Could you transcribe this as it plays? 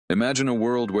Imagine a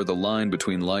world where the line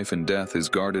between life and death is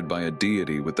guarded by a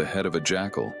deity with the head of a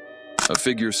jackal, a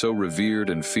figure so revered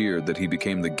and feared that he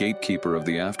became the gatekeeper of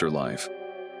the afterlife.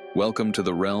 Welcome to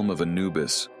the realm of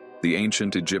Anubis, the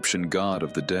ancient Egyptian god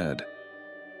of the dead.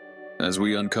 As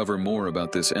we uncover more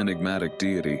about this enigmatic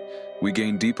deity, we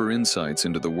gain deeper insights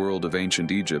into the world of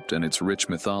ancient Egypt and its rich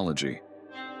mythology.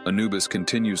 Anubis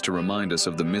continues to remind us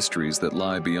of the mysteries that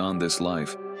lie beyond this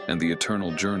life and the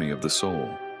eternal journey of the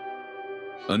soul.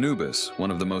 Anubis, one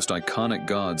of the most iconic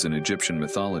gods in Egyptian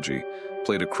mythology,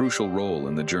 played a crucial role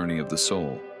in the journey of the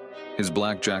soul. His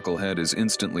black jackal head is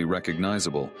instantly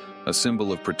recognizable, a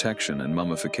symbol of protection and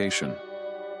mummification.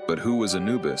 But who was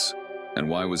Anubis, and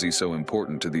why was he so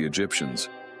important to the Egyptians?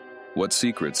 What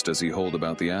secrets does he hold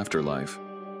about the afterlife?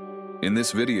 In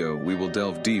this video, we will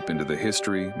delve deep into the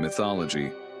history,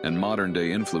 mythology, and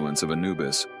modern-day influence of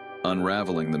Anubis,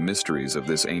 unraveling the mysteries of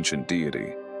this ancient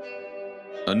deity.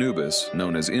 Anubis,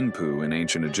 known as Inpu in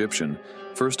ancient Egyptian,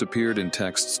 first appeared in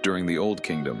texts during the Old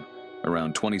Kingdom,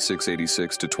 around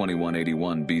 2686 to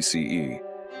 2181 BCE.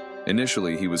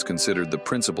 Initially, he was considered the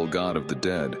principal god of the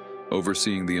dead,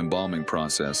 overseeing the embalming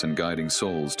process and guiding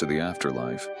souls to the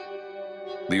afterlife.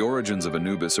 The origins of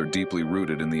Anubis are deeply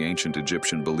rooted in the ancient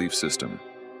Egyptian belief system.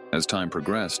 As time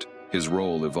progressed, his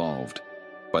role evolved.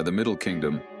 By the Middle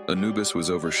Kingdom, Anubis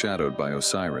was overshadowed by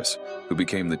Osiris, who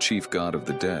became the chief god of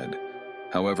the dead.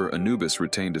 However, Anubis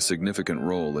retained a significant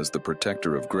role as the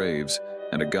protector of graves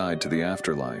and a guide to the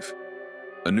afterlife.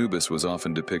 Anubis was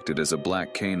often depicted as a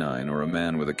black canine or a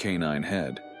man with a canine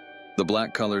head. The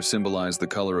black color symbolized the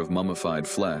color of mummified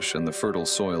flesh and the fertile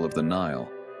soil of the Nile,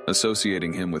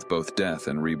 associating him with both death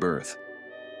and rebirth.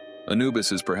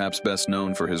 Anubis is perhaps best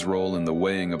known for his role in the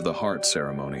weighing of the heart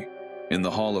ceremony. In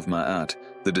the Hall of Ma'at,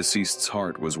 the deceased's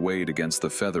heart was weighed against the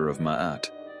feather of Ma'at,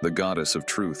 the goddess of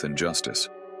truth and justice.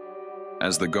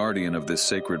 As the guardian of this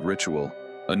sacred ritual,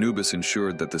 Anubis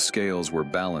ensured that the scales were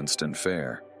balanced and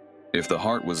fair. If the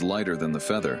heart was lighter than the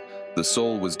feather, the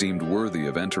soul was deemed worthy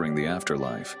of entering the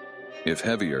afterlife. If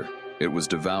heavier, it was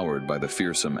devoured by the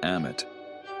fearsome Ammit.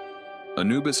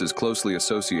 Anubis is closely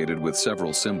associated with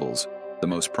several symbols, the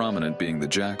most prominent being the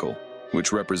jackal,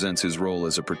 which represents his role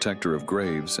as a protector of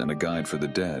graves and a guide for the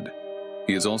dead.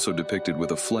 He is also depicted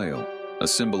with a flail, a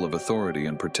symbol of authority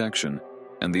and protection,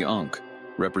 and the Ankh,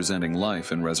 representing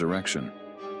life and resurrection.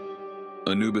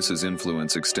 Anubis's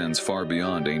influence extends far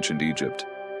beyond ancient Egypt.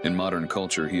 In modern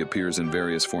culture, he appears in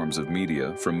various forms of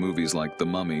media, from movies like The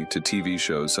Mummy to TV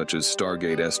shows such as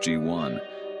Stargate SG-1.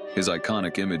 His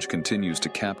iconic image continues to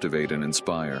captivate and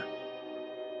inspire.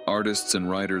 Artists and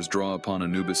writers draw upon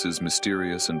Anubis's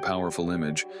mysterious and powerful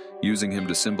image, using him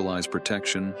to symbolize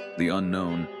protection, the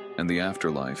unknown, and the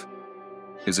afterlife.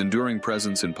 His enduring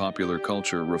presence in popular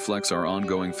culture reflects our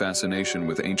ongoing fascination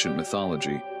with ancient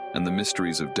mythology and the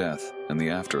mysteries of death and the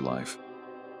afterlife.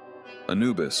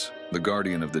 Anubis, the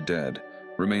guardian of the dead,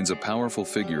 remains a powerful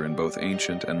figure in both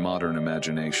ancient and modern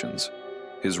imaginations.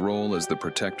 His role as the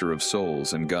protector of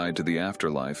souls and guide to the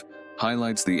afterlife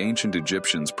highlights the ancient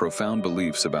Egyptians' profound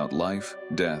beliefs about life,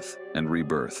 death, and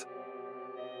rebirth.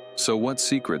 So what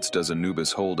secrets does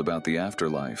Anubis hold about the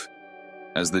afterlife?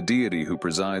 As the deity who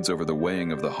presides over the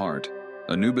weighing of the heart,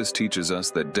 Anubis teaches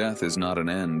us that death is not an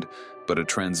end, but a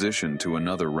transition to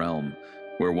another realm,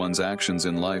 where one's actions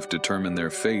in life determine their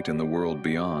fate in the world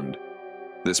beyond.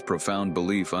 This profound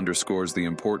belief underscores the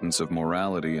importance of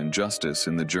morality and justice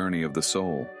in the journey of the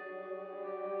soul.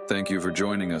 Thank you for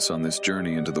joining us on this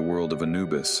journey into the world of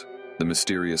Anubis, the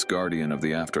mysterious guardian of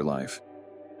the afterlife.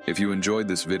 If you enjoyed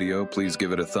this video, please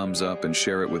give it a thumbs up and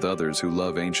share it with others who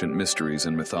love ancient mysteries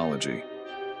and mythology.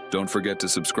 Don't forget to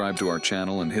subscribe to our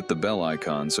channel and hit the bell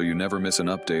icon so you never miss an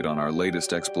update on our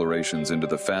latest explorations into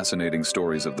the fascinating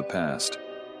stories of the past.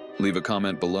 Leave a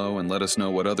comment below and let us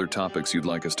know what other topics you'd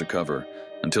like us to cover.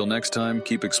 Until next time,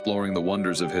 keep exploring the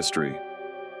wonders of history.